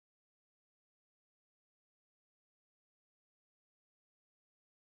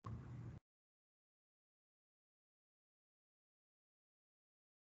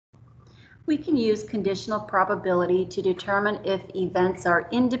We can use conditional probability to determine if events are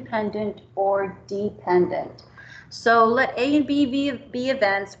independent or dependent. So let A and B be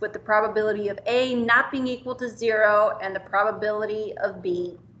events with the probability of A not being equal to 0 and the probability of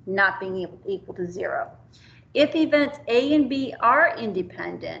B not being equal to 0. If events A and B are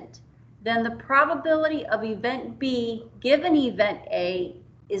independent, then the probability of event B given event A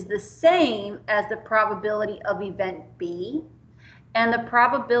is the same as the probability of event B, and the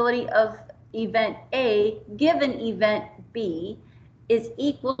probability of event A given event B is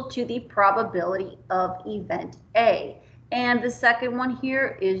equal to the probability of event A. And the second one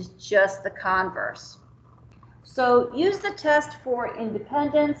here is just the converse. So use the test for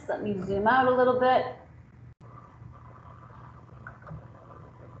independence. Let me zoom out a little bit.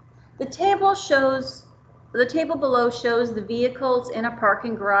 The table below shows the vehicles in a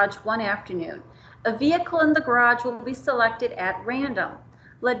parking garage one afternoon. A vehicle in the garage will be selected at random.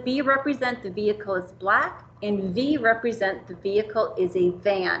 Let B represent the vehicle as black and V represent the vehicle is a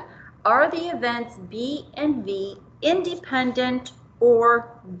van. Are the events B and V independent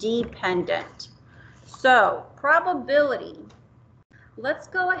or dependent? So probability. Let's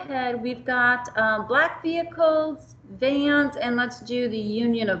go ahead. We've got black vehicles, vans, and let's do the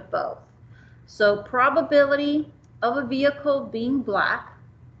union of both. So probability of a vehicle being black.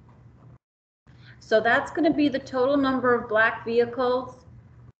 So that's going to be the total number of black vehicles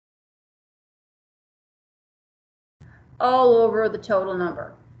all over the total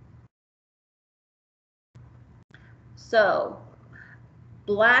number. So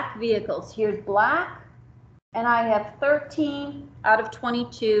black vehicles, here's black, and I have 13 out of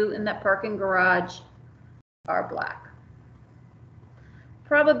 22 in that parking garage are black.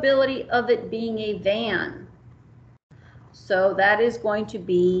 Probability of it being a van. So that is going to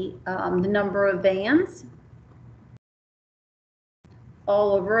be the number of vans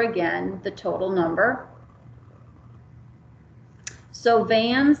all over again, the total number. So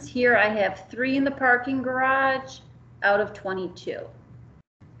vans, here I have 3 in the parking garage out of 22.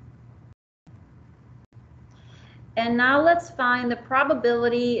 And now let's find the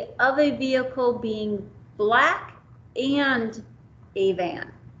probability of a vehicle being black and a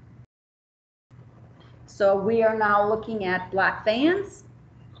van. So we are now looking at black vans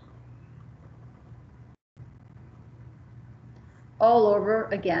all over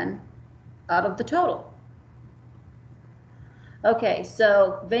again out of the total. Okay,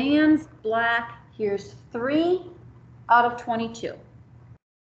 so vans, black, here's 3 out of 22.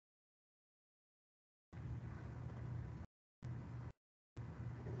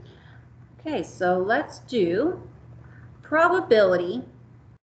 Okay, so let's do probability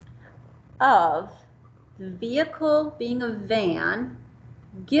of the vehicle being a van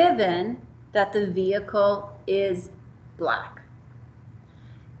given that the vehicle is black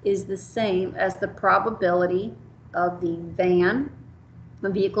is the same as the probability of the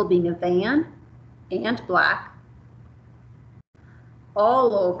vehicle being a van and black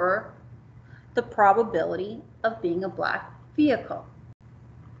all over the probability of being a black vehicle.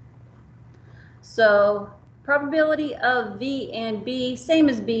 So probability of V and B, same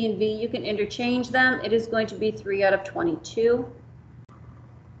as B and V, you can interchange them. It is going to be 3 out of 22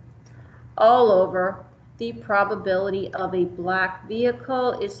 all over the probability of a black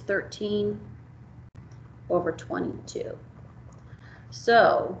vehicle is 13 over 22.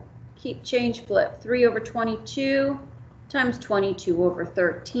 So keep change flip, 3 over 22 times 22 over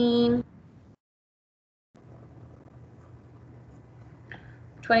 13.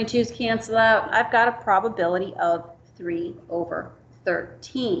 22's cancel out. I've got a probability of 3 over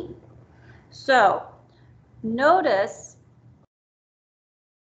 13. So notice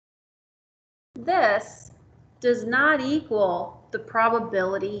this does not equal the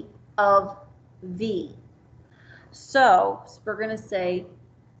probability of V. So we're going to say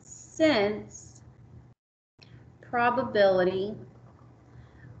since probability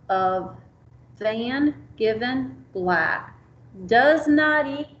of van given black does not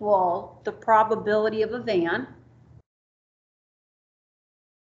equal the probability of a van,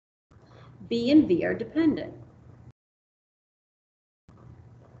 B and V are dependent.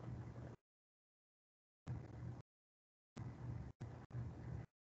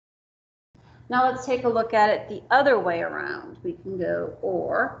 Now let's take a look at it the other way around. We can go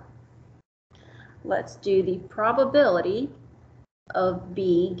or. Let's do the probability of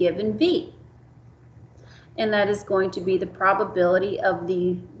B given V. And that is going to be the probability of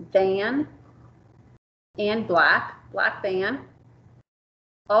the van and black van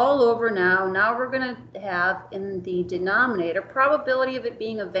all over now. Now we're going to have in the denominator probability of it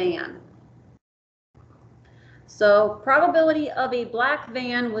being a van. So probability of a black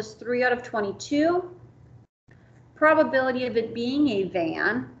van was 3 out of 22. Probability of it being a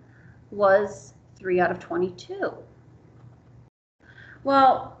van was 3 out of 22.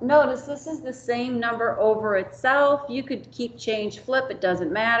 Well, notice this is the same number over itself. You could keep, change, flip, it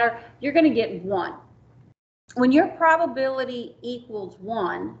doesn't matter. You're going to get 1. When your probability equals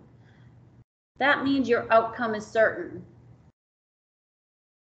 1, that means your outcome is certain.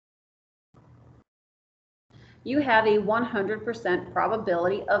 You have a 100%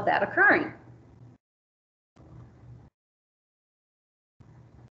 probability of that occurring.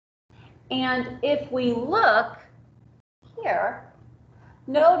 And if we look here,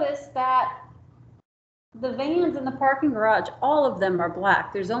 notice that the vans in the parking garage, all of them are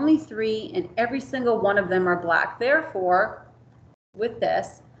black. There's only 3 and every single one of them are black. Therefore, with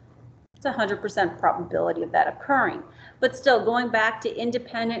this, it's 100% probability of that occurring. But still, going back to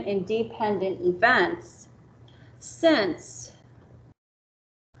independent and dependent events, since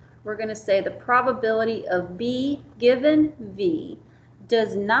we're going to say the probability of B given V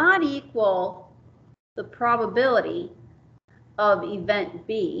does not equal the probability of event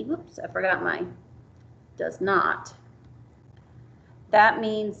B. Oops, I forgot mine. Does not. That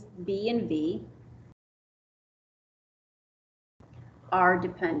means B and V are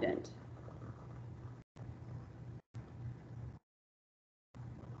dependent.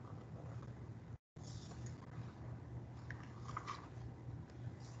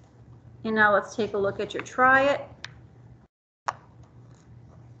 And now let's take a look at your try it.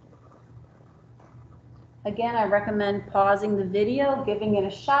 Again, I recommend pausing the video, giving it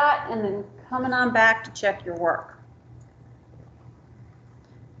a shot, and then coming on back to check your work.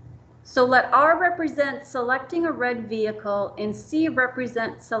 So let R represent selecting a red vehicle and C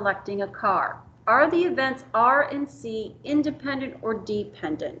represent selecting a car. Are the events R and C independent or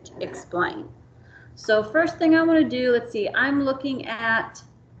dependent? Explain. So first thing I want to do, let's see, I'm looking at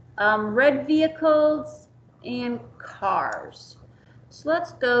red vehicles and cars. So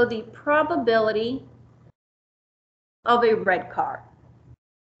let's go the probability of a red car.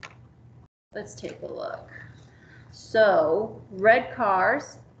 Let's take a look. So red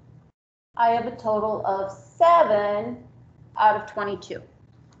cars, I have a total of 7 out of 22.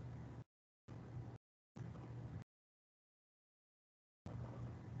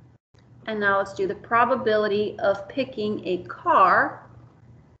 And now let's do the probability of picking a car.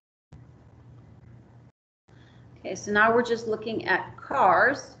 Okay, so now we're just looking at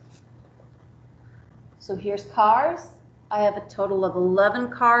cars. So here's cars. I have a total of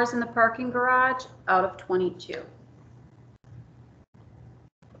 11 cars in the parking garage out of 22.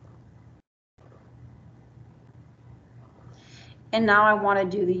 And now I want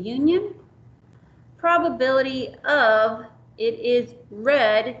to do the union. Probability of it is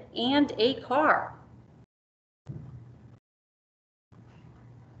red and a car.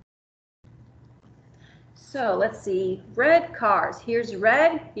 So let's see, red cars. Here's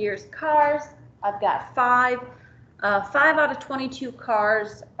red, here's cars. I've got 5. 5 out of 22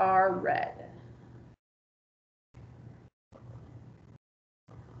 cars are red.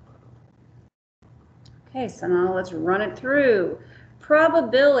 Okay, so now let's run it through.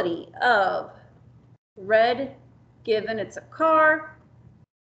 Probability of red given it's a car.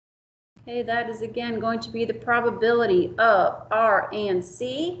 Okay, that is again going to be the probability of R and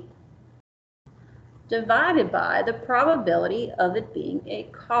C divided by the probability of it being a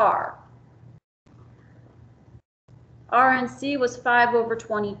car. R and C was 5 over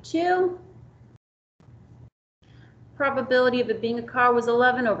 22. Probability of it being a car was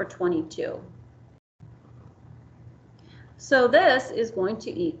 11 over 22. So this is going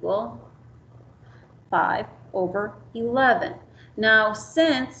to equal 5 over 11. Now,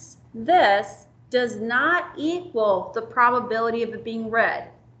 since this does not equal the probability of it being red,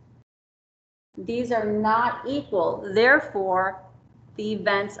 these are not equal, therefore the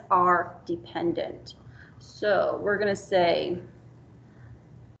events are dependent. So we're going to say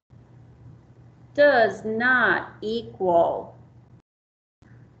does not equal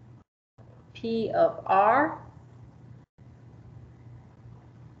P of R.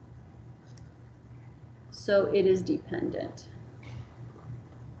 So it is dependent.